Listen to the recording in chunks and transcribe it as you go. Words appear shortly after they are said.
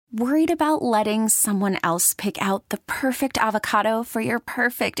Worried about letting someone else pick out the perfect avocado for your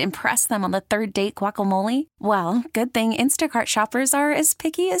perfect impress them on the third date guacamole? Well, good thing Instacart shoppers are as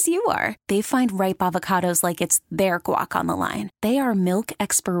picky as you are. They find ripe avocados like it's their guac on the line. They are milk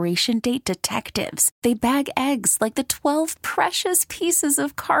expiration date detectives. They bag eggs like the 12 precious pieces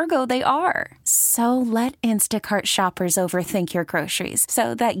of cargo they are. So let Instacart shoppers overthink your groceries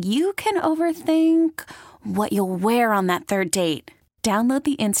so that you can overthink what you'll wear on that third date. Download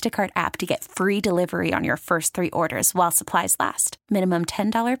the Instacart app to get free delivery on your first 3 orders while supplies last. Minimum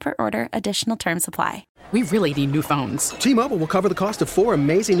 $10 per order. Additional terms apply. We really need new phones. T-Mobile will cover the cost of 4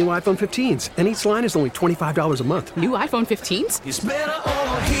 amazing new iPhone 15s, and each line is only $25 a month. New iPhone 15s? It's better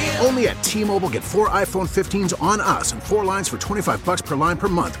over here. Only at T-Mobile, get 4 iPhone 15s on us and 4 lines for $25 per line per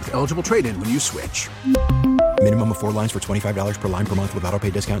month with eligible trade-in when you switch. Minimum of 4 lines for $25 per line per month with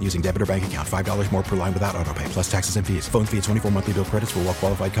autopay discount using debit or bank account. $5 more per line without autopay, plus taxes and fees. Phone fee at 24 monthly bill credits for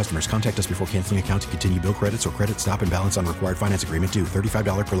well-qualified customers. Contact us before canceling account to continue bill credits or credit stop and balance on required finance agreement due.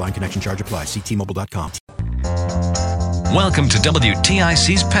 $35 per line connection charge applies. See T-Mobile.com. Welcome to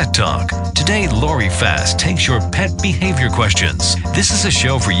WTIC's Pet Talk. Today, Lori Fast takes your pet behavior questions. This is a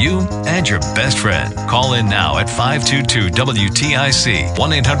show for you and your best friend. Call in now at 522-WTIC,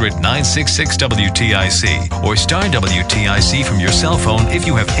 1-800-966-WTIC, or star WTIC from your cell phone if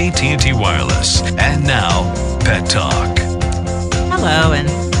you have AT&T Wireless. And now, Pet Talk. Hello, and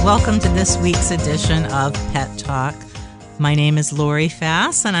welcome to this week's edition of Pet Talk. My name is Lori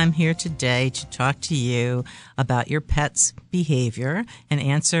Fass, and I'm here today to talk to you about your pet's behavior and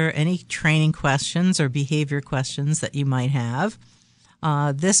answer any training questions or behavior questions that you might have.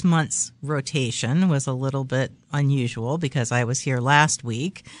 This month's rotation was a little bit unusual because I was here last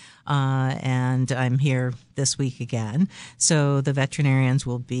week, and I'm here this week again. So the veterinarians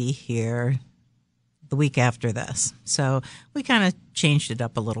will be here the week after this. So we kind of changed it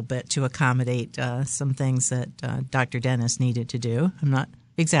up a little bit to accommodate some things that Dr. Dennis needed to do. I'm not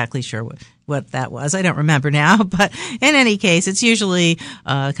exactly sure what that was. I don't remember now, but in any case, it's usually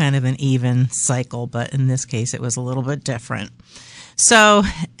kind of an even cycle, but in this case, it was a little bit different. So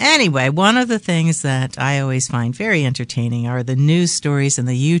anyway, one of the things that I always find very entertaining are the news stories and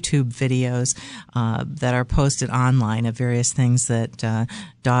the YouTube videos that are posted online of various things that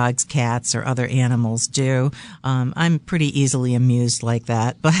dogs, cats, or other animals do. I'm pretty easily amused like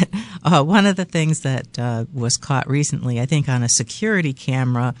that. But one of the things that was caught recently, I think on a security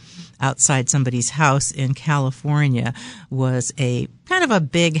camera outside somebody's house in California, was a kind of a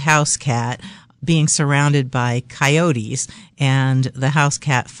big house cat being surrounded by coyotes, and the house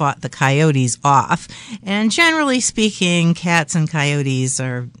cat fought the coyotes off. And generally speaking, cats and coyotes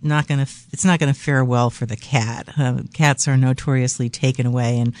are it's not going to fare well for the cat. Cats are notoriously taken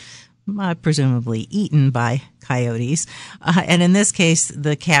away and presumably eaten by coyotes. And in this case,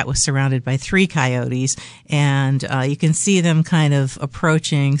 the cat was surrounded by 3 coyotes, and you can see them kind of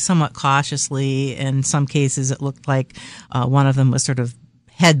approaching somewhat cautiously. In some cases, it looked like one of them was sort of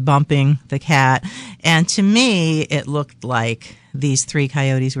head bumping the cat. And to me, it looked like these 3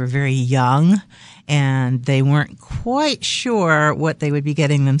 coyotes were very young and they weren't quite sure what they would be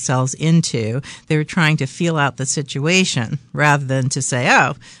getting themselves into. They were trying to feel out the situation rather than to say,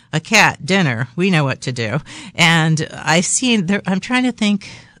 oh, a cat, dinner, we know what to do. And I'm trying to think,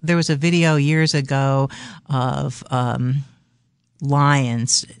 there was a video years ago of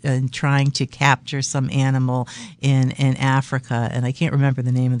lions and trying to capture some animal in Africa, and I can't remember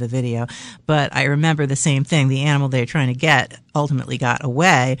the name of the video, but I remember the same thing. The animal they were trying to get ultimately got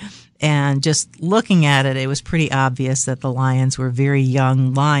away, and just looking at it, it was pretty obvious that the lions were very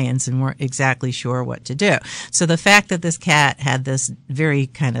young lions and weren't exactly sure what to do. So the fact that this cat had this very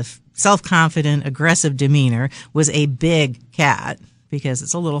kind of self-confident, aggressive demeanor was a big cat, because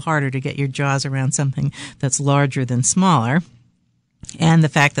it's a little harder to get your jaws around something that's larger than smaller. And the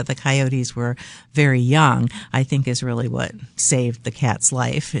fact that the coyotes were very young, I think, is really what saved the cat's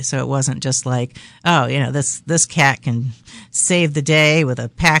life. So it wasn't just like, oh, this cat can save the day with a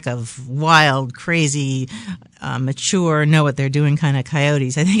pack of wild, crazy, mature, know what they're doing kind of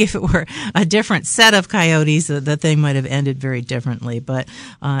coyotes. I think if it were a different set of coyotes, the thing might have ended very differently. But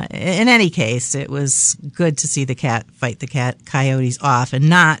in any case, it was good to see the cat fight the coyotes off and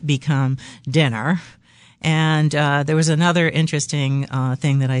not become dinner. And there was another interesting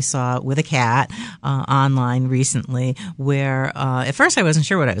thing that I saw with a cat online recently where at first I wasn't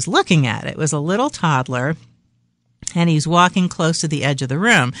sure what I was looking at. It was a little toddler, and he's walking close to the edge of the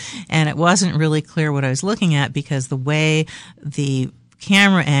room. And it wasn't really clear what I was looking at because the way the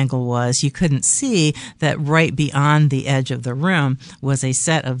camera angle was, you couldn't see that right beyond the edge of the room was a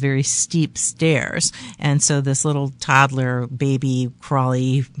set of very steep stairs. And so this little toddler, baby,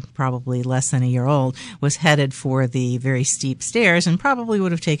 crawly, probably less than a year old, was headed for the very steep stairs and probably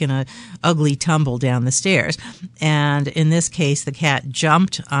would have taken a ugly tumble down the stairs. And in this case, the cat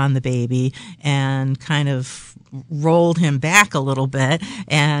jumped on the baby and kind of rolled him back a little bit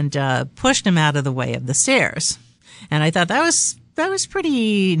and pushed him out of the way of the stairs. And I thought that was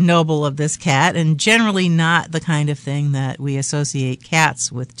pretty noble of this cat, and generally not the kind of thing that we associate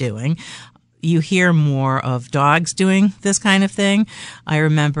cats with doing. You hear more of dogs doing this kind of thing. I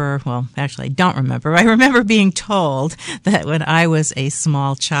remember, well, actually I don't remember. I remember being told that when I was a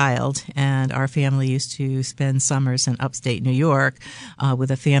small child and our family used to spend summers in upstate New York with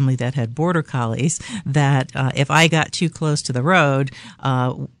a family that had border collies, that if I got too close to the road,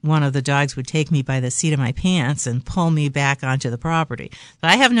 one of the dogs would take me by the seat of my pants and pull me back onto the property. So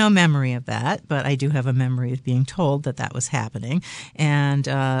I have no memory of that, but I do have a memory of being told that that was happening. And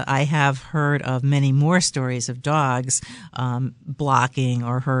I have heard of many more stories of dogs blocking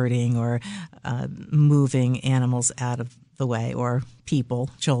or hurting or moving animals out of the way, or people,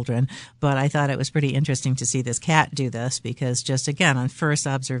 children. But I thought it was pretty interesting to see this cat do this, because just again, on first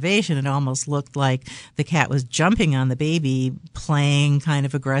observation, it almost looked like the cat was jumping on the baby, playing kind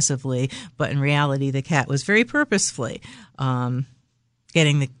of aggressively, but in reality, the cat was very purposefully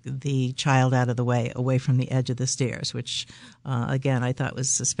getting the child out of the way, away from the edge of the stairs, which again, I thought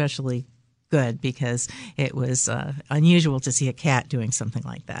was especially good, because it was unusual to see a cat doing something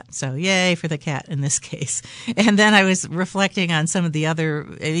like that. So yay for the cat in this case. And then I was reflecting on some of the other,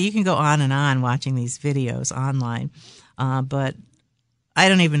 you can go on and on watching these videos online, but I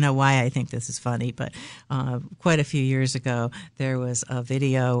don't even know why I think this is funny, but quite a few years ago, there was a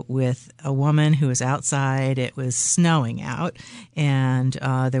video with a woman who was outside. It was snowing out, and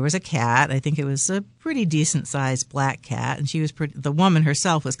there was a cat. I think it was a pretty decent-sized black cat, and she was the woman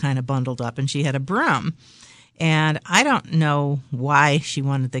herself was kind of bundled up, and she had a broom. And I don't know why she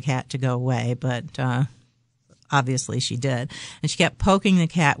wanted the cat to go away, but obviously she did. And she kept poking the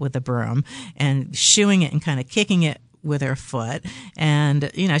cat with the broom and shooing it and kind of kicking it with her foot. And,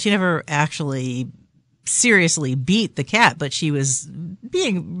 you know, she never actually seriously beat the cat, but she was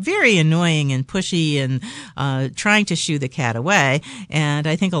being very annoying and pushy and trying to shoo the cat away. And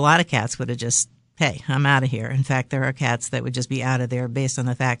I think a lot of cats would have just, hey, I'm out of here. In fact, there are cats that would just be out of there based on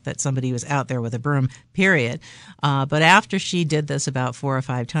the fact that somebody was out there with a broom, period. But after she did this about 4 or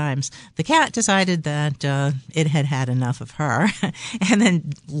 5 times, the cat decided that it had had enough of her and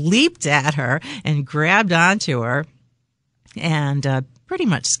then leaped at her and grabbed onto her and pretty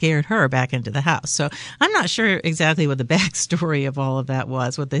much scared her back into the house. So I'm not sure exactly what the backstory of all of that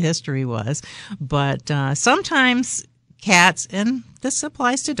was, what the history was, but sometimes cats, and this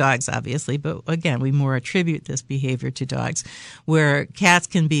applies to dogs, obviously, but again, we more attribute this behavior to dogs, where cats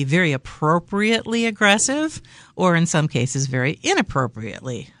can be very appropriately aggressive, or in some cases, very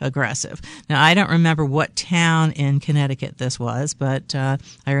inappropriately aggressive. Now, I don't remember what town in Connecticut this was, but I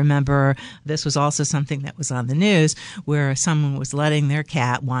remember this was also something that was on the news, where someone was letting their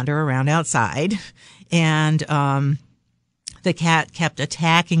cat wander around outside, and the cat kept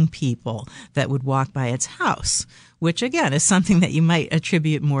attacking people that would walk by its house, which again is something that you might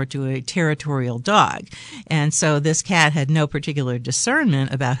attribute more to a territorial dog. And so this cat had no particular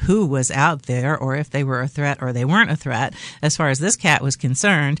discernment about who was out there or if they were a threat or they weren't a threat. As far as this cat was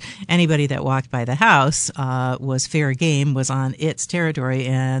concerned, anybody that walked by the house was fair game, was on its territory,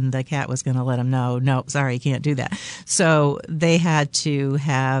 and the cat was going to let him know, no, sorry, you can't do that. So they had to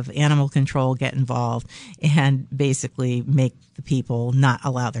have animal control get involved and basically make the people not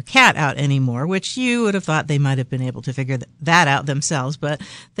allow their cat out anymore, which you would have thought they might have been able to figure that out themselves, but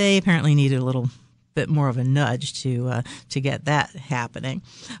they apparently needed a little bit more of a nudge to get that happening.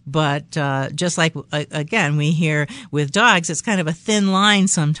 But just like, again, we hear with dogs, it's kind of a thin line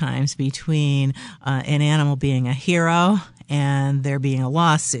sometimes between an animal being a hero and there being a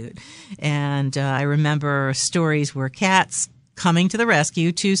lawsuit. And I remember stories where cats coming to the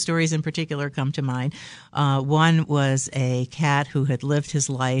rescue. 2 stories in particular come to mind. One was a cat who had lived his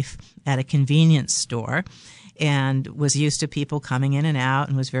life at a convenience store and was used to people coming in and out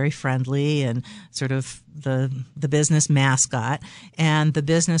and was very friendly and sort of the business mascot. And the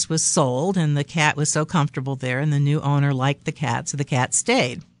business was sold, and the cat was so comfortable there, and the new owner liked the cat, so the cat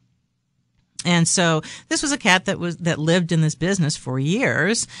stayed. And so this was a cat that lived in this business for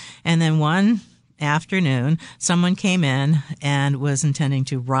years, and then one afternoon, someone came in and was intending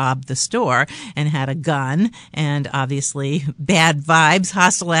to rob the store and had a gun and obviously bad vibes,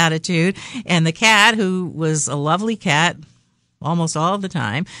 hostile attitude. And the cat, who was a lovely cat, almost all the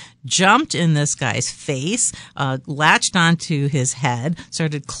time, jumped in this guy's face, latched onto his head,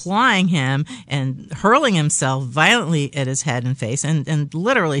 started clawing him and hurling himself violently at his head and face, and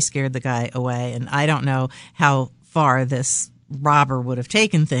literally scared the guy away. And I don't know how far this robber would have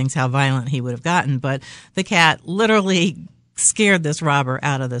taken things, how violent he would have gotten, but the cat literally scared this robber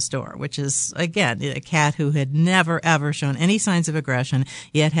out of the store, which is, again, a cat who had never, ever shown any signs of aggression,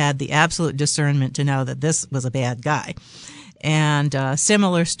 yet had the absolute discernment to know that this was a bad guy. And a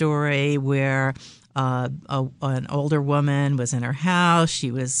similar story where an older woman was in her house. She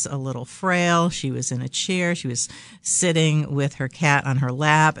was a little frail. She was in a chair. She was sitting with her cat on her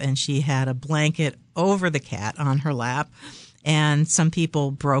lap, and she had a blanket over the cat on her lap. And some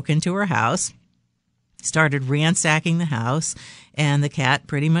people broke into her house, started ransacking the house, and the cat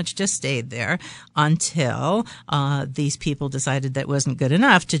pretty much just stayed there until these people decided that wasn't good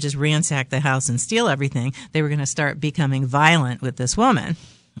enough to just ransack the house and steal everything. They were going to start becoming violent with this woman.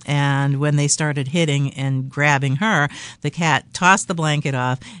 And when they started hitting and grabbing her, the cat tossed the blanket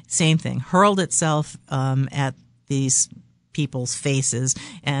off, same thing, hurled itself at these people's faces,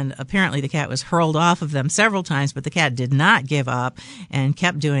 and apparently the cat was hurled off of them several times, but the cat did not give up and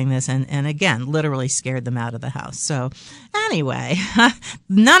kept doing this, and again literally scared them out of the house. So anyway,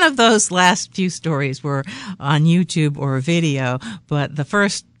 none of those last few stories were on YouTube or video, but the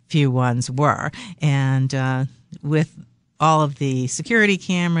first few ones were. And with all of the security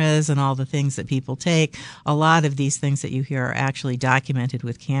cameras and all the things that people take, a lot of these things that you hear are actually documented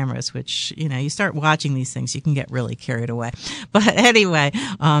with cameras, which, you start watching these things, you can get really carried away. But anyway,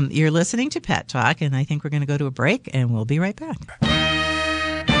 you're listening to Pet Talk, and I think we're going to go to a break, and we'll be right back.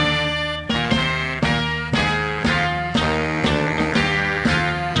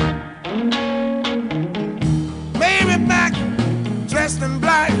 Baby back, dressed in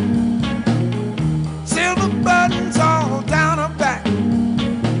black, silver buttons all down her back.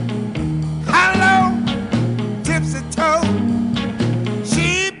 Hello, tipsy toe.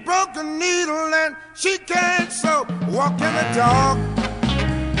 She broke a needle and she can't sew. Walking the dog,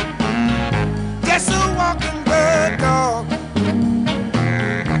 just a walking bird dog.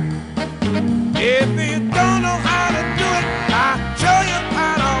 If you don't know how to do it, I'll show you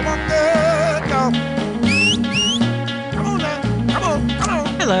how to walk the dog. Come on now, come on, come on.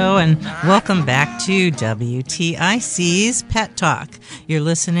 Hello, and welcome back to WTIC's Pet Talk. You're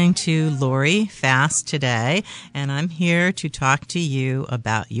listening to Lori Fast today, and I'm here to talk to you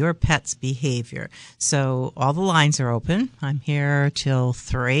about your pet's behavior. So all the lines are open. I'm here till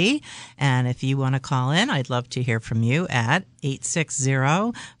 3, and if you want to call in, I'd love to hear from you at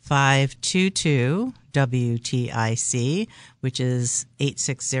 860-522-WTIC, which is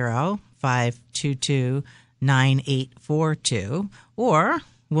 860-522-9842, or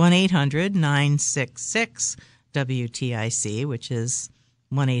 1-800-966-WTIC, which is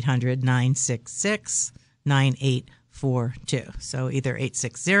 1-800-966-9842. So either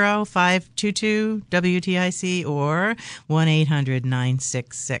 860-522-WTIC or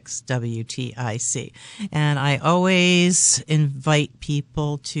 1-800-966-WTIC. And I always invite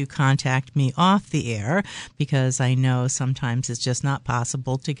people to contact me off the air because I know sometimes it's just not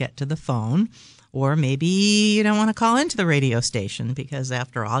possible to get to the phone. Or maybe you don't want to call into the radio station because,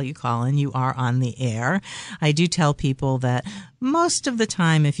 after all, you call in, you are on the air. I do tell people that most of the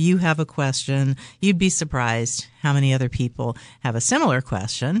time, if you have a question, you'd be surprised how many other people have a similar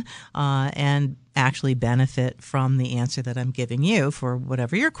question and actually benefit from the answer that I'm giving you for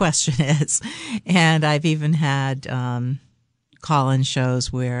whatever your question is. And I've even had call-in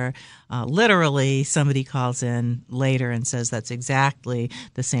shows where literally somebody calls in later and says that's exactly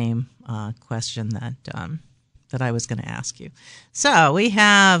the same question that I was going to ask you. So we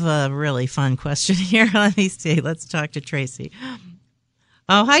have a really fun question here. Let me see. Let's talk to Tracy.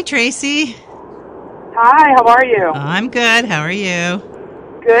 Oh, hi, Tracy. Hi, how are you? I'm good. How are you?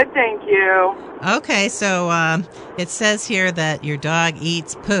 Good, thank you. Okay, so it says here that your dog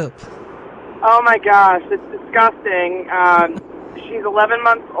eats poop. Oh my gosh, it's disgusting. She's 11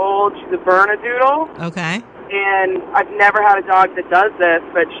 months old. She's a Bernedoodle. Okay. And I've never had a dog that does this,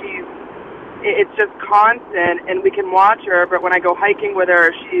 but it's just constant, and we can watch her, but when I go hiking with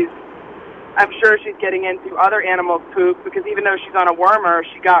her, I'm sure she's getting into other animals' poop, because even though she's on a wormer,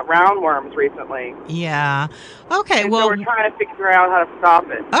 she got roundworms recently. Yeah. Okay, and well, so we're trying to figure out how to stop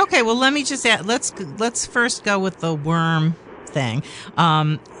it. Okay, well, let me just add, let's first go with the worm thing.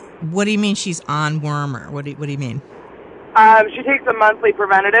 What do you mean she's on wormer? What do you mean? She takes a monthly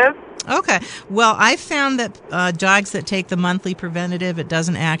preventative. Okay. Well, I found that dogs that take the monthly preventative, it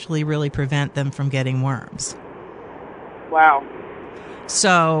doesn't actually really prevent them from getting worms. Wow.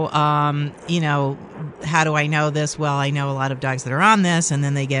 So, how do I know this? Well, I know a lot of dogs that are on this, and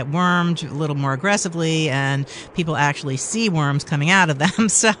then they get wormed a little more aggressively, and people actually see worms coming out of them.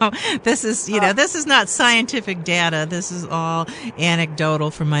 So this is, this is not scientific data. This is all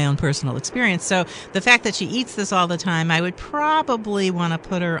anecdotal from my own personal experience. So the fact that she eats this all the time, I would probably want to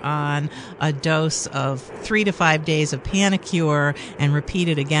put her on a dose of 3 to 5 days of Panacur and repeat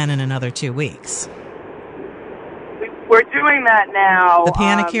it again in another 2 weeks. We're doing that now. The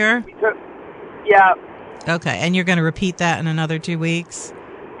Panacur? Yeah. Okay, and you're going to repeat that in another 2 weeks?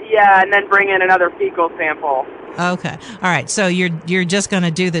 Yeah, and then bring in another fecal sample. Okay. All right. So you're just going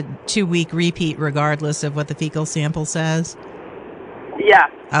to do the 2-week repeat regardless of what the fecal sample says? Yeah.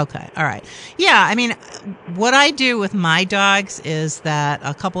 Okay. All right. Yeah. I mean, what I do with my dogs is that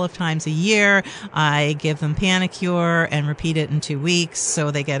a couple of times a year, I give them Panacur and repeat it in 2 weeks.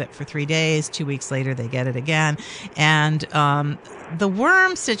 So they get it for 3 days. 2 weeks later, they get it again. And, the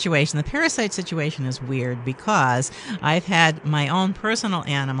worm situation, the parasite situation is weird because I've had my own personal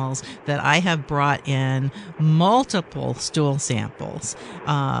animals that I have brought in multiple stool samples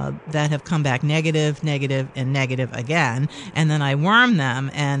that have come back negative, negative, and negative again. And then I worm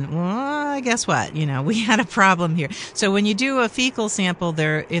them and, well, guess what? We had a problem here. So when you do a fecal sample,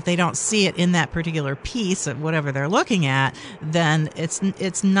 if they don't see it in that particular piece of whatever they're looking at, then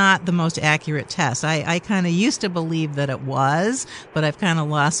it's not the most accurate test. I kind of used to believe that it was, but I've kind of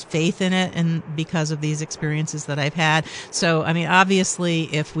lost faith in it and because of these experiences that I've had. So, I mean, obviously,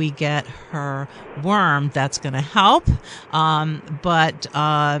 if we get her wormed, that's going to help. But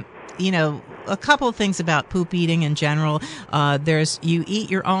a couple of things about poop eating in general. There's you eat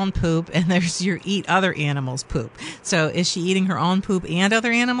your own poop and there's you eat other animals' poop. So is she eating her own poop and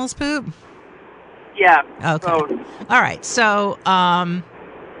other animals' poop? Yeah. Okay. Both. All right. So,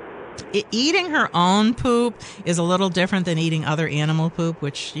 eating her own poop is a little different than eating other animal poop,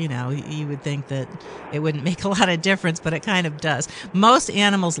 which, you would think that it wouldn't make a lot of difference, but it kind of does. Most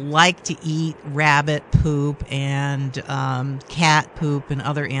animals like to eat rabbit poop and cat poop and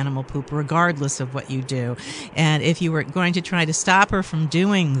other animal poop, regardless of what you do. And if you were going to try to stop her from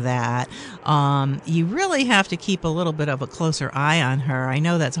doing that, you really have to keep a little bit of a closer eye on her. I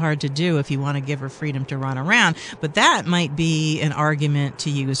know that's hard to do if you want to give her freedom to run around, but that might be an argument to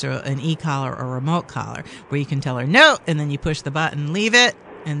use an e-collar or remote collar where you can tell her no, and then you push the button, leave it,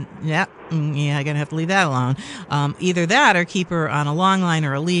 and I'm gonna have to leave that alone. Either that or keep her on a long line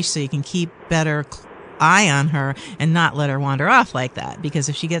or a leash so you can keep better eye on her and not let her wander off like that, because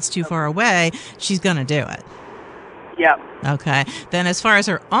if she gets too far away, she's gonna do it. Yep. Okay. Then as far as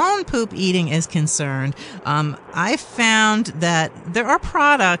her own poop eating is concerned, I found that there are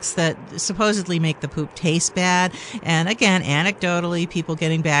products that supposedly make the poop taste bad. And again, anecdotally, people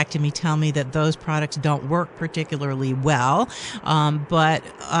getting back to me tell me that those products don't work particularly well. But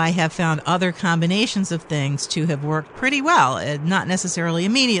I have found other combinations of things to have worked pretty well, not necessarily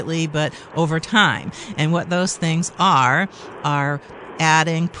immediately, but over time. And what those things are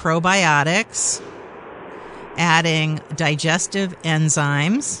adding probiotics, adding digestive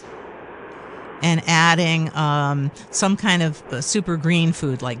enzymes, and adding some kind of super green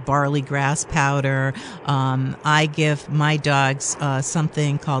food like barley grass powder. I give my dogs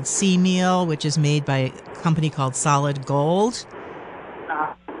something called Sea Meal, which is made by a company called Solid Gold.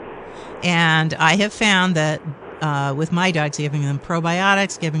 And I have found that with my dogs, giving them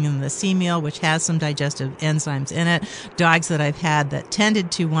probiotics, giving them the Sea Meal, which has some digestive enzymes in it. Dogs that I've had that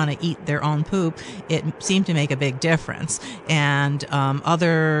tended to want to eat their own poop, it seemed to make a big difference. And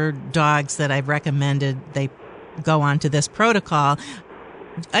other dogs that I've recommended, they go on to this protocol.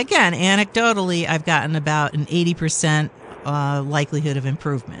 Again, anecdotally, I've gotten about an 80% likelihood of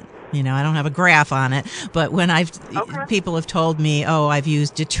improvement. I don't have a graph on it, but when people have told me, I've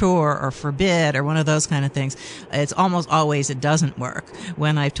used Detour or Forbid or one of those kind of things, it's almost always it doesn't work.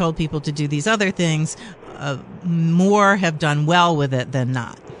 When I've told people to do these other things, more have done well with it than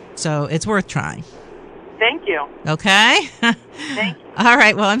not. So it's worth trying. Thank you. Okay? Thank you. All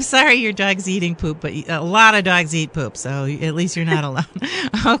right. Well, I'm sorry your dog's eating poop, but a lot of dogs eat poop, so at least you're not alone.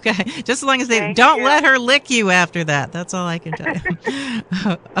 Okay. Just as long as they don't let her lick you after that. That's all I can tell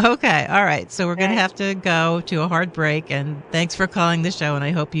you. Okay. All right. So we're going to have to go to a hard break, and thanks for calling the show, and I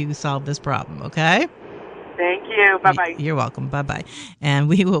hope you solve this problem, okay? Thank you. Bye-bye. You're welcome. Bye-bye. And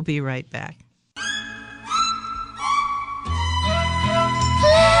we will be right back.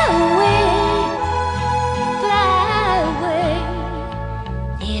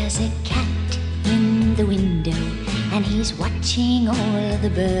 There's a cat in the window, and he's watching all the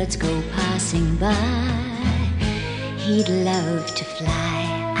birds go passing by. He'd love to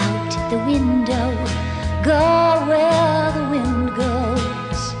fly out the window, go where the wind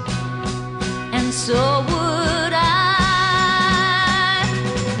goes, and so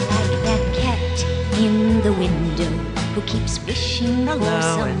who keeps wishing for Hello,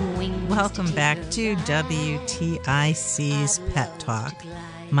 some and wings. welcome back to WTIC's Pet Talk.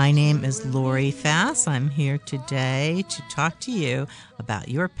 My name is Lori Fass. I'm here today to talk to you about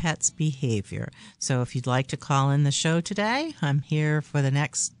your pet's behavior. So if you'd like to call in the show today, I'm here for the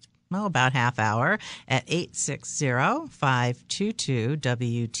next about half hour at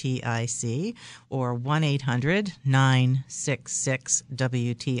 860-522-WTIC or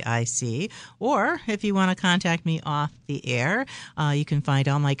 1-800-966-WTIC. Or if you want to contact me off the air, you can find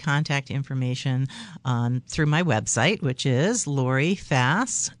all my contact information through my website, which is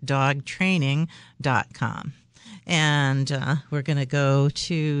LoriFassDogTraining.com. And we're going to go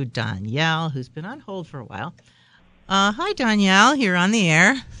to Danielle, who's been on hold for a while. Hi, Danielle. You're on the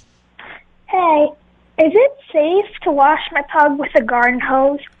air. Hey, is it safe to wash my pug with a garden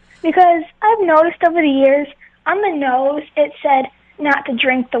hose? Because I've noticed over the years, on the nose, it said not to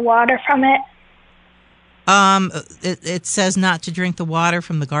drink the water from it. It says not to drink the water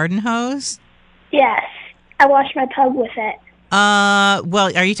from the garden hose? Yes, I wash my pug with it.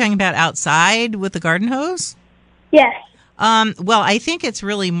 Well, are you talking about outside with the garden hose? Yes. Well, I think it's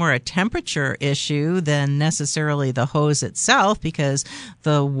really more a temperature issue than necessarily the hose itself, because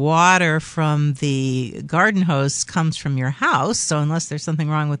the water from the garden hose comes from your house. So unless there's something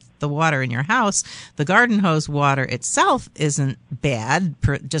wrong with the water in your house, the garden hose water itself isn't bad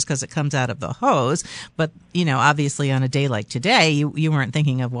just because it comes out of the hose. But, you know, obviously on a day like today, you weren't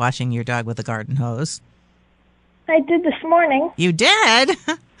thinking of washing your dog with a garden hose. I did this morning. You did?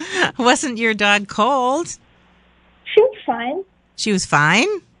 Wasn't your dog cold? She was fine. She was fine?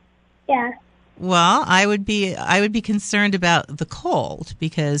 Yeah. Well, I would be concerned about the cold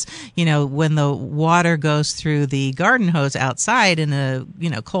because, you know, when the water goes through the garden hose outside in a, you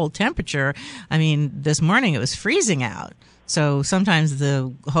know, cold temperature, I mean, this morning it was freezing out. So sometimes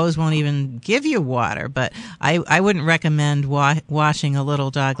the hose won't even give you water, but I wouldn't recommend washing a little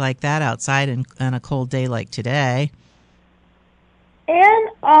dog like that outside on a cold day like today. And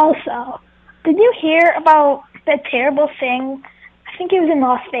also, did you hear about that terrible thing? I think it was in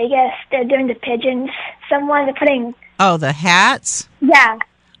Las Vegas. They're doing the pigeons. Someone putting... Oh, the hats? Yeah.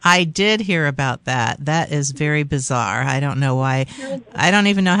 I did hear about that. That is very bizarre. I don't know why. I don't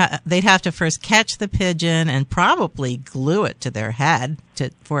even know how. They'd have to first catch the pigeon and probably glue it to their head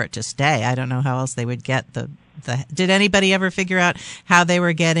for it to stay. I don't know how else they would get the. Did anybody ever figure out how they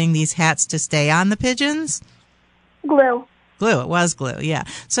were getting these hats to stay on the pigeons? Glue. Glue. It was glue. Yeah.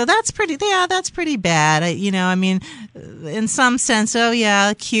 So that's pretty bad. I mean, in some sense, oh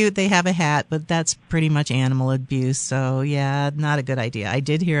yeah, cute. They have a hat, but that's pretty much animal abuse. So yeah, not a good idea. I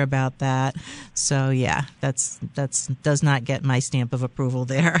did hear about that. So yeah, that's does not get my stamp of approval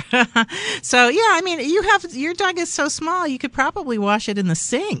there. So yeah, I mean, your dog is so small, you could probably wash it in the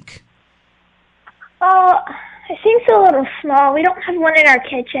sink. Oh, it seems a little small. We don't have one in our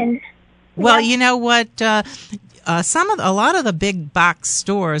kitchen. Well, you know what? A lot of the big box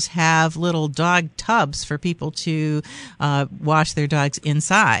stores have little dog tubs for people to wash their dogs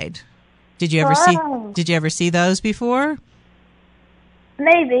inside. Did you ever see those before?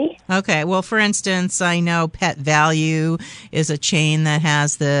 Maybe. Okay. Well, for instance, I know Pet Value is a chain that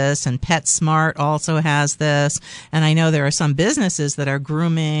has this, and PetSmart also has this. And I know there are some businesses that are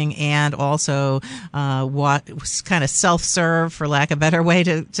grooming and also kind of self-serve, for lack of a better way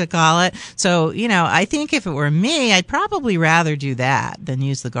to call it. So, you know, I think if it were me, I'd probably rather do that than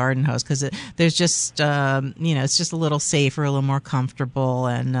use the garden hose because there's just, it's just a little safer, a little more comfortable,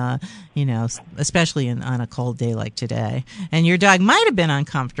 and, especially on a cold day like today. And your dog might have been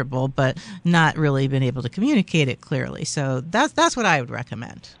uncomfortable, but not really been able to communicate it clearly. So that's what I would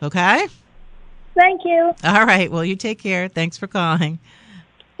recommend. Okay? Thank you. All right. Well, you take care. Thanks for calling.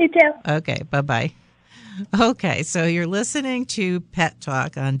 You too. Okay. Bye-bye. Okay. So you're listening to Pet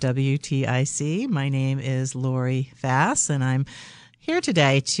Talk on WTIC. My name is Lori Fass, and I'm here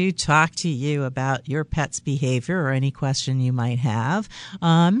today to talk to you about your pet's behavior or any question you might have.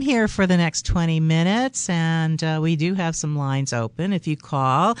 I'm here for the next 20 minutes, and we do have some lines open. If you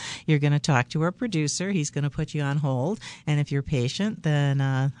call, you're going to talk to our producer. He's going to put you on hold, and if you're patient, then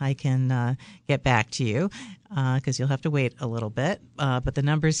I can get back to you because you'll have to wait a little bit. But the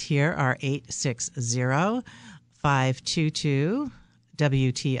numbers here are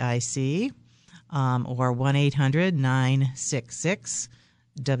 860-522-WTIC. Or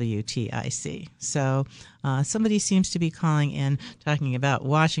 1-800-966-WTIC. So somebody seems to be calling in talking about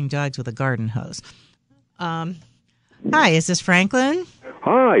washing dogs with a garden hose. Hi, is this Franklin?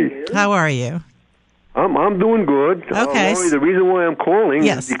 Hi. How are you? I'm doing good. Okay. Lori, the reason why I'm calling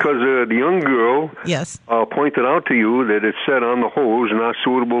is because the young girl yes. Pointed out to you that it said on the hose not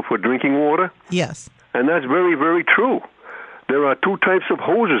suitable for drinking water. Yes. and that's very, very true. There are two types of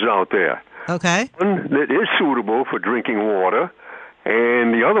hoses out there. Okay. One that is suitable for drinking water,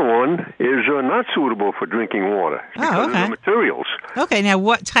 and the other one is not suitable for drinking water because of the materials. Okay, now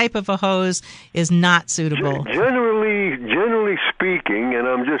what type of a hose is not suitable? Generally speaking, and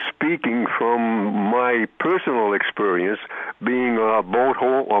I'm just speaking from my personal experience, being a boat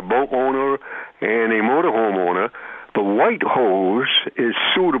owner and a motorhome owner, the white hose is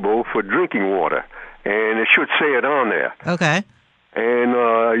suitable for drinking water, and it should say it on there. Okay. And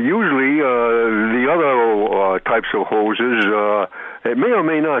usually the other types of hoses, it may or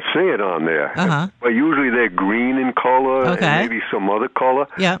may not say it on there. But usually they're green in color and maybe some other color.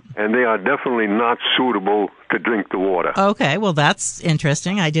 Yep. And they are definitely not suitable to drink the water. Okay, well, that's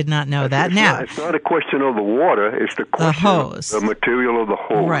interesting. I did not know that. Now, it's not a question of the water. It's the question of the material of the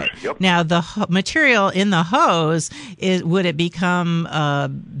hose. Right. Yep. Now, the material in the hose, would it become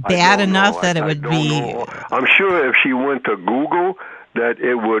bad enough that it would be... I'm sure if she went to Google, that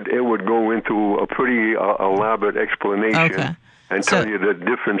it would go into a pretty elaborate explanation and tell you the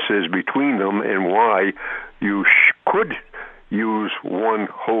differences between them and why you could use one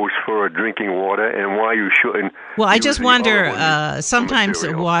hose for drinking water and why you shouldn't. Well, I just wonder, sometimes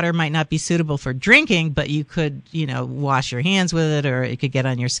water might not be suitable for drinking, but you could, wash your hands with it, or it could get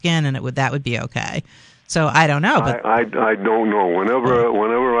on your skin, and that would be okay. So I don't know. But I don't know.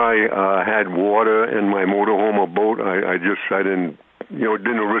 Whenever I had water in my motorhome or boat, I didn't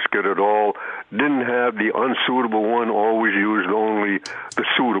risk it at all. Didn't have the unsuitable one. Always used only the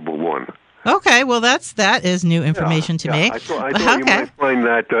suitable one. Okay, well, that is new information to me. I thought you might find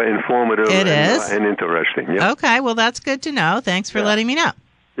that informative and interesting. Yeah. Okay, well, that's good to know. Thanks for letting me know.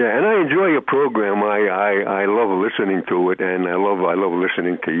 Yeah, and I enjoy your program. I love listening to it, and I love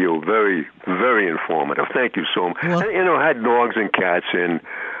listening to you. Very, very informative. Thank you so much. Well, I had dogs and cats,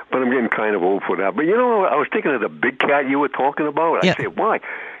 but I'm getting kind of old for that. But, I was thinking of the big cat you were talking about. I said, why?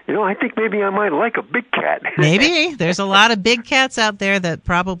 I think maybe I might like a big cat. Maybe. There's a lot of big cats out there that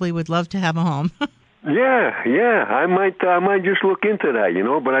probably would love to have a home. Yeah. I might just look into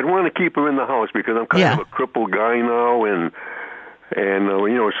that, but I'd want to keep her in the house because I'm kind of a crippled guy now, and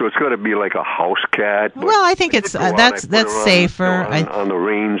so it's got to be like a house cat. Well, I think that's safer. On the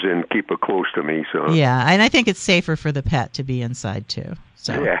reins and keep her close to me. So yeah, and I think it's safer for the pet to be inside too.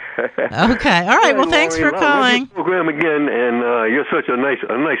 So yeah. Okay. All right. Well, thanks for calling. Program again, and you're such a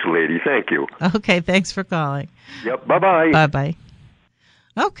nice lady. Thank you. Okay. Thanks for calling. Yep. Bye-bye. Bye-bye.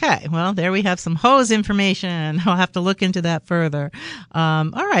 Okay, well, there we have some hose information. I'll have to look into that further. All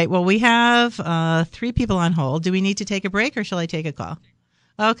right, well, we have 3 people on hold. Do we need to take a break, or shall I take a call?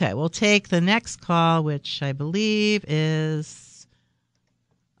 Okay, we'll take the next call, which I believe is...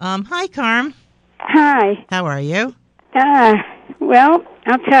 hi, Carm. Hi. How are you? Well,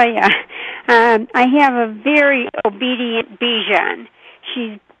 I'll tell you. I have a very obedient Bichon.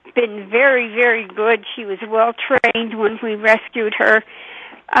 She's been very, very good. She was well trained when we rescued her.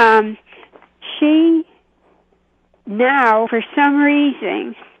 She now, for some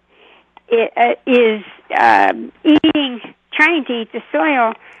reason, is trying to eat the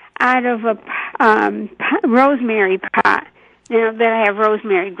soil out of a rosemary pot. Now that I have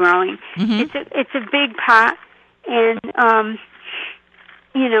rosemary growing, it's a big pot, and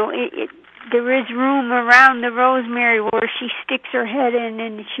there is room around the rosemary where she sticks her head in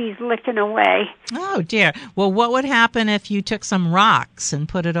and she's licking away. Oh, dear. Well, what would happen if you took some rocks and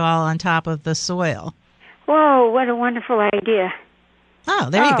put it all on top of the soil? Whoa, what a wonderful idea. Oh,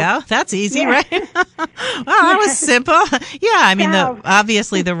 there you go. That's easy, right? Well, that was simple. Yeah, I mean,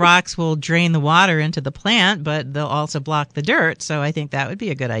 obviously the rocks will drain the water into the plant, but they'll also block the dirt, so I think that would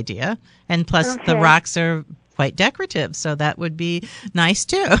be a good idea. And plus, the rocks are quite decorative, so that would be nice,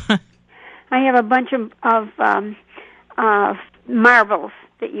 too. I have a bunch of marbles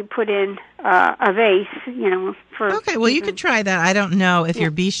that you put in a vase, for... Okay, well, you could try that. I don't know if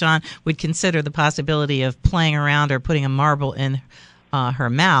your Bichon would consider the possibility of playing around or putting a marble in her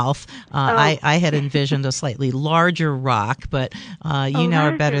mouth. I had envisioned a slightly larger rock, but you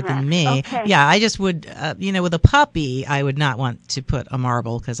know her better than me. Okay. Yeah, I just would, with a puppy, I would not want to put a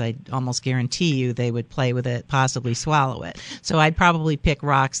marble because I almost guarantee you they would play with it, possibly swallow it. So I'd probably pick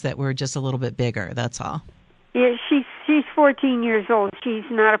rocks that were just a little bit bigger, that's all. Yeah, she's 14 years old. She's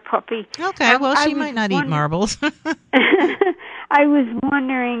not a puppy. Okay, well, she might not eat marbles. I was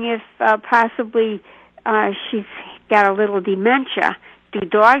wondering if possibly she's got a little dementia. Do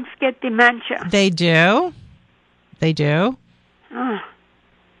dogs get dementia? They do. They do. Oh.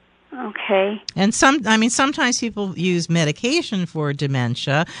 Okay. And sometimes people use medication for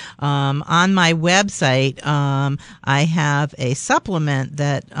dementia. On my website, I have a supplement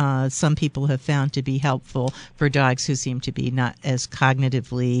that some people have found to be helpful for dogs who seem to be not as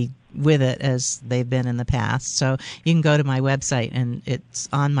cognitively with it as they've been in the past. So you can go to my website, and it's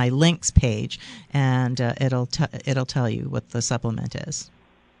on my links page, and it'll tell you what the supplement is.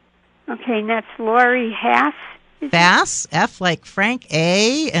 Okay, and that's Lori Fass. Fass, F like Frank,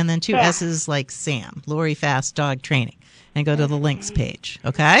 A, and then 2 Yeah. S's like Sam. Lori Fass Dog Training. And go to the links page,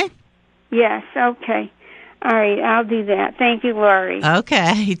 okay? Yes, okay. All right, I'll do that. Thank you, Lori.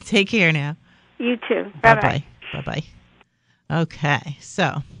 Okay, take care now. You too. Bye-bye. Bye-bye. Okay,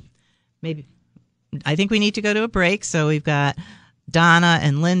 so I think we need to go to a break. So we've got Donna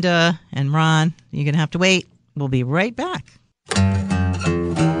and Linda and Ron. You're going to have to wait. We'll be right back.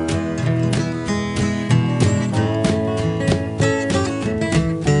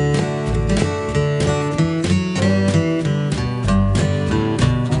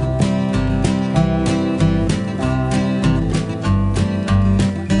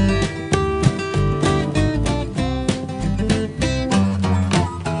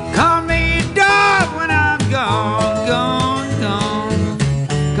 Call me a dog when I'm gone, gone, gone.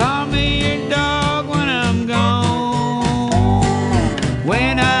 Call me a dog when I'm gone.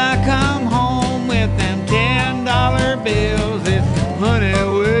 When I come home with them $10 bills, it's honey,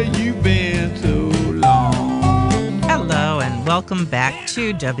 where you been so long? Hello, and welcome back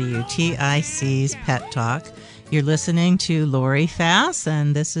to WTIC's Pet Talk. You're listening to Lori Fass,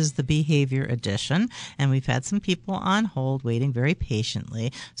 and this is the Behavior Edition. And we've had some people on hold waiting very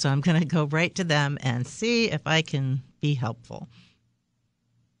patiently. So I'm going to go right to them and see if I can be helpful.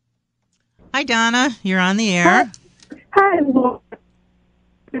 Hi, Donna. You're on the air. Hi, Lord.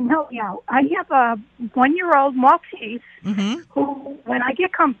 Can help me out. I have a 1-year-old Maltese who, when I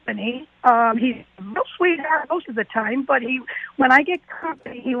get company, he's a real sweetheart most of the time, but when I get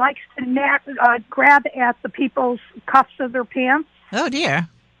company, he likes to grab at the people's cuffs of their pants. Oh, dear.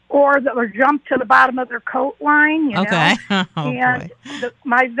 Or jump to the bottom of their coat line, Okay. know. And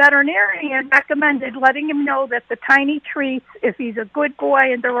my veterinarian recommended letting him know that the tiny treats, if he's a good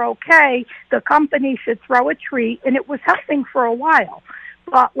boy and they're okay, the company should throw a treat, and it was helping for a while.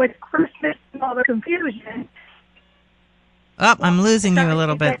 But with Christmas and all the confusion... Oh, I'm losing you a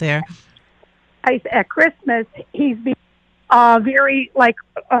little bit there. At Christmas, he's being very,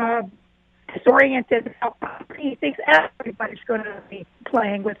 disoriented. He thinks everybody's going to be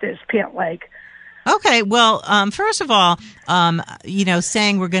playing with his pant leg. Okay, well, first of all,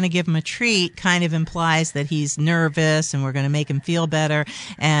 saying we're going to give him a treat kind of implies that he's nervous and we're going to make him feel better.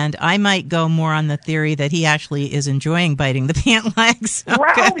 And I might go more on the theory that he actually is enjoying biting the pant legs. Okay?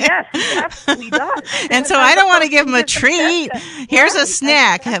 Well, yes, he absolutely does. And so I don't want to give him a treat. Here's a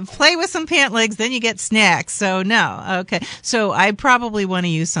snack. Play with some pant legs, then you get snacks. So no, okay. So I probably want to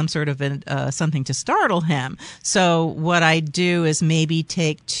use some sort of something to startle him. So what I do is maybe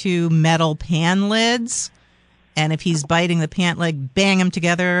take 2 metal pan lids, and if he's biting the pant leg, bang them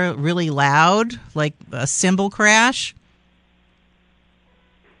together really loud, like a cymbal crash.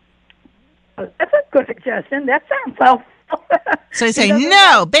 That's a good suggestion. That sounds helpful. So you say,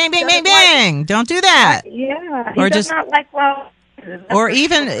 no, bang, bang, bang, bang. Don't do that. Yeah. Or does not like or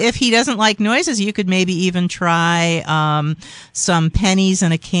even if he doesn't like noises, you could maybe even try some pennies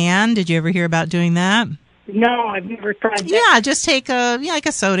in a can. Did you ever hear about doing that? No, I've never tried that. Yeah, just take like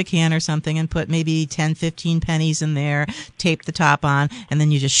a soda can or something and put maybe 10, 15 pennies in there, tape the top on, and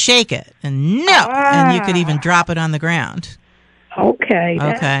then you just shake it. And and you could even drop it on the ground. Okay,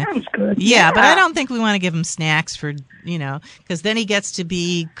 that sounds good. Yeah, but I don't think we want to give him snacks for, because then he gets to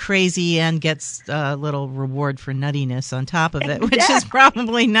be crazy and gets a little reward for nuttiness on top of it, which is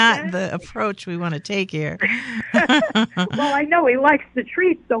probably not the approach we want to take here. Well, I know he likes the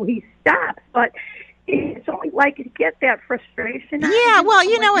treats, so he stops, but it's only like to get that frustration. Yeah, well,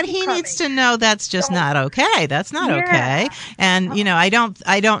 you know what? He needs to know that's just not okay. That's not okay. And, I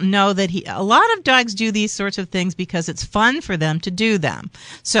don't know that a lot of dogs do these sorts of things because it's fun for them to do them.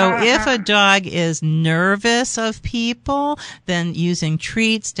 So if a dog is nervous of people, then using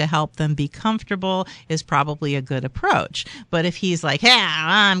treats to help them be comfortable is probably a good approach. But if he's like, hey,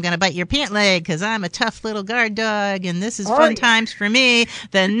 I'm going to bite your pant leg because I'm a tough little guard dog and this is fun times for me,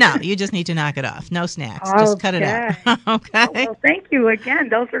 then no, you just need to knock it off. No snacks. Just cut it out. Okay. Well, thank you again.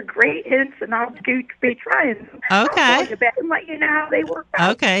 Those are great hints, and I'll be trying them. Okay. I'll call you back and let you know how they work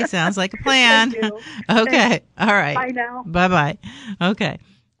out. Okay. Sounds like a plan. Thank you. Okay. All right. Bye now. Bye-bye. Okay.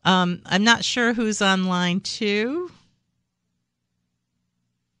 I'm not sure who's on line 2.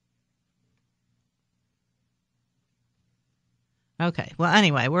 Okay. Well,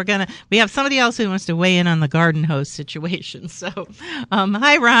 anyway, we have somebody else who wants to weigh in on the garden hose situation. So,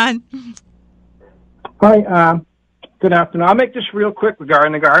 hi, Ron. Hi. Good afternoon. I'll make this real quick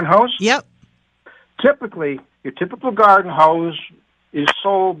regarding the garden hose. Yep. Typically, your typical garden hose is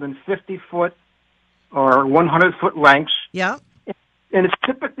sold in 50-foot or 100-foot lengths. Yeah. And it's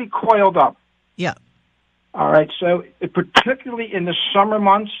typically coiled up. Yeah. All right. So, particularly in the summer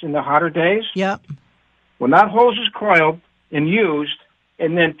months, in the hotter days. Yeah. When that hose is coiled and used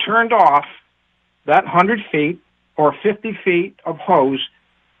and then turned off, that 100 feet or 50 feet of hose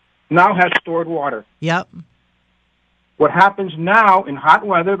now has stored water. Yep. What happens now in hot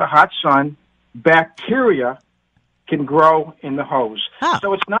weather, the hot sun, bacteria can grow in the hose. Oh.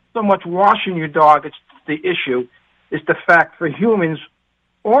 So it's not so much washing your dog, it's the issue. It's the fact for humans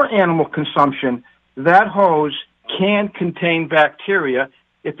or animal consumption, that hose can contain bacteria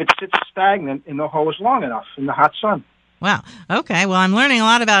if it sits stagnant in the hose long enough in the hot sun. Wow. Okay. Well, I'm learning a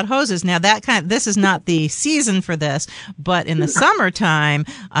lot about hoses now. This is not the season for this, but in the summertime,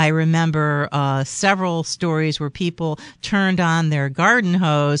 I remember several stories where people turned on their garden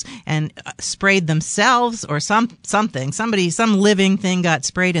hose and sprayed themselves or some living thing got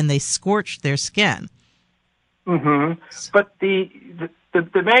sprayed and they scorched their skin. Mm-hmm. But the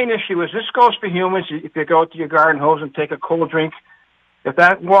main issue is this goes for humans. If you go to your garden hose and take a cold drink, if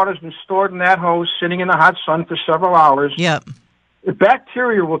that water's been stored in that hose, sitting in the hot sun for several hours, yep, the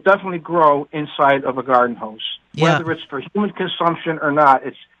bacteria will definitely grow inside of a garden hose. Yep. Whether it's for human consumption or not,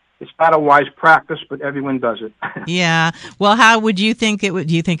 it's not a wise practice, but everyone does it. Yeah. Well, how would you think it would?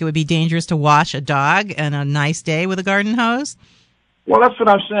 Do you think it would be dangerous to wash a dog on a nice day with a garden hose? Well, that's what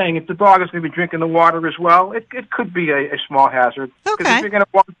I'm saying. If the dog is going to be drinking the water as well, it could be a small hazard. Okay. Because if you're going to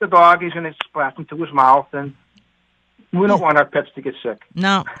wash the dog, he's going to splash into his mouth, and we don't want our pets to get sick.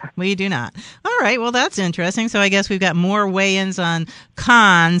 No, we do not. All right, well, that's interesting. So I guess we've got more weigh-ins on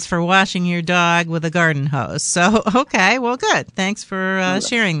cons for washing your dog with a garden hose. So, okay, well, good. Thanks for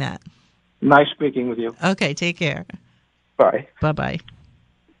sharing that. Nice speaking with you. Okay, take care. Bye. Bye-bye.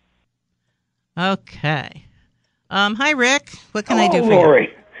 Okay. Hi, Rick. What can I do for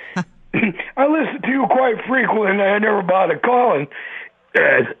Lori. You? I listen to you quite frequently, and I never bothered calling.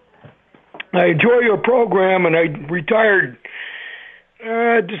 I enjoy your program, and I retired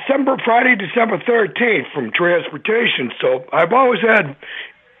Friday, December 13th from transportation. So I've always had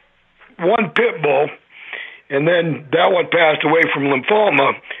one pit bull, and then that one passed away from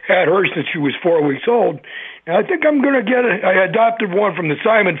lymphoma. Had her since she was 4 weeks old. And I think I'm going to I adopted one from the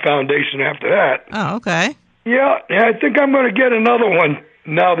Simon Foundation after that. Oh, okay. Yeah, I think I'm going to get another one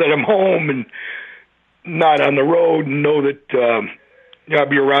now that I'm home and not on the road and know that I'll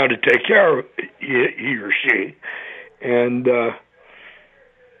be around to take care of he or she. And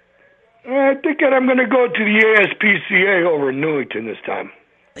I think that I'm going to go to the ASPCA over in Newington this time.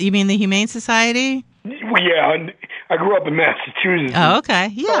 You mean the Humane Society? Yeah, I grew up in Massachusetts. Oh, okay.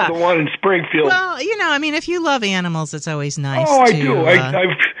 Yeah. The one in Springfield. Well, I mean, if you love animals, it's always nice. Oh, I do.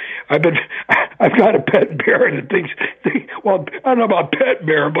 I've got a pet bear and well, I don't know about pet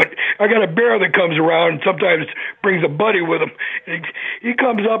bear, but I got a bear that comes around and sometimes brings a buddy with him. He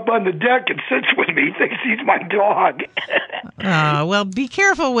comes up on the deck and sits with me. He thinks he's my dog. Well, be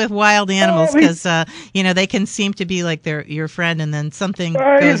careful with wild animals because, they can seem to be like they're your friend and then something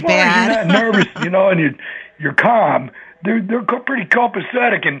goes bad. You're not nervous, and you're calm. They're pretty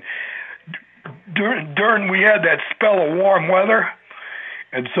copacetic. And during we had that spell of warm weather,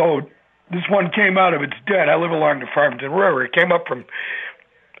 and so this one came out of its den. I live along the Farmington River. It came up from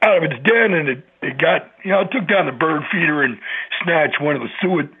out of its den, and it got, it took down the bird feeder and snatched one of the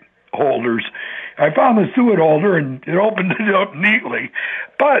suet holders. I found the suet holder, and it opened it up neatly.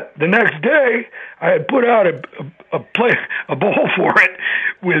 But the next day, I had put out a bowl for it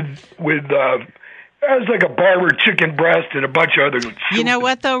with it was like a barber chicken breast and a bunch of other. You know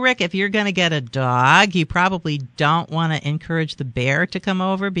what, though, Rick? If you're going to get a dog, you probably don't want to encourage the bear to come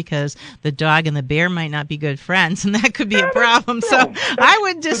over because the dog and the bear might not be good friends, and that could be a problem. So I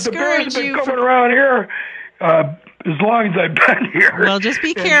would discourage you. The bears have been coming around here as long as I've been here. Well, just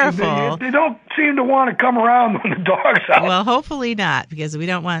be careful. They don't seem to want to come around when the dog's out. Well, hopefully not, because we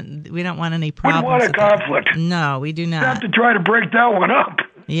don't want any problems. We don't want a conflict. No, we do not. We have to try to break that one up.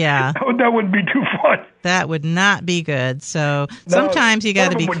 Yeah. That wouldn't be too fun. That would not be good. So sometimes you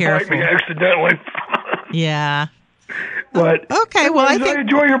got to be careful. Bite me accidentally. Yeah. But okay, well, I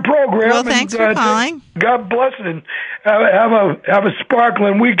enjoy your program. Well, thanks for calling. God bless it, and have a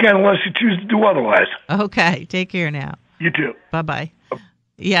sparkling weekend unless you choose to do otherwise. Okay, take care now. You too. Bye-bye.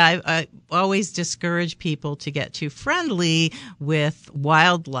 Yeah, I always discourage people to get too friendly with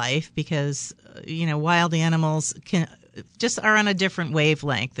wildlife because, wild animals just are on a different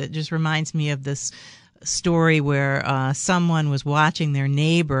wavelength. It just reminds me of this story where someone was watching their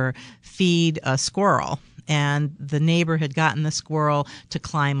neighbor feed a squirrel. And the neighbor had gotten the squirrel to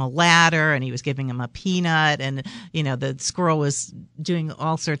climb a ladder, and he was giving him a peanut. And, the squirrel was doing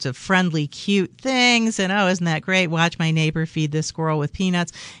all sorts of friendly, cute things. And, oh, isn't that great? Watch my neighbor feed this squirrel with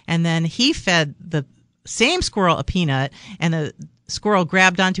peanuts. And then he fed the same squirrel a peanut, and the squirrel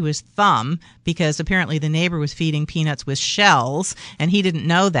grabbed onto his thumb because apparently the neighbor was feeding peanuts with shells, and he didn't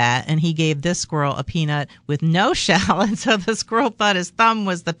know that, and he gave this squirrel a peanut with no shell, and so the squirrel thought his thumb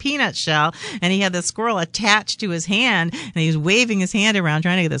was the peanut shell, and he had the squirrel attached to his hand, and he was waving his hand around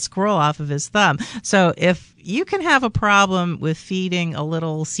trying to get the squirrel off of his thumb. So if you can have a problem with feeding a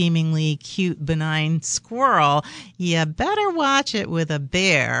little seemingly cute, benign squirrel, you better watch it with a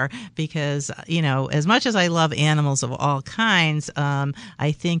bear because, as much as I love animals of all kinds,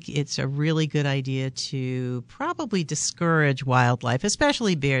 I think it's a really good idea to probably discourage wildlife,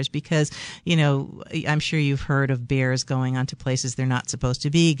 especially bears, because, I'm sure you've heard of bears going onto places they're not supposed to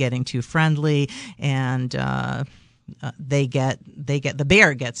be, getting too friendly, and the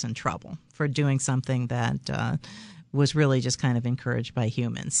bear gets in trouble for doing something that was really just kind of encouraged by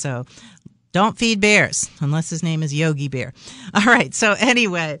humans. So don't feed bears unless his name is Yogi Bear. All right. So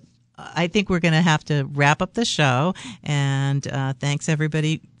anyway, I think we're going to have to wrap up the show. And thank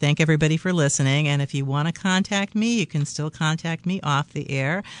everybody for listening. And if you want to contact me, you can still contact me off the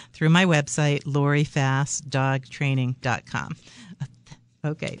air through my website, LoriFastDogTraining.com.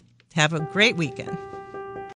 Okay. Have a great weekend.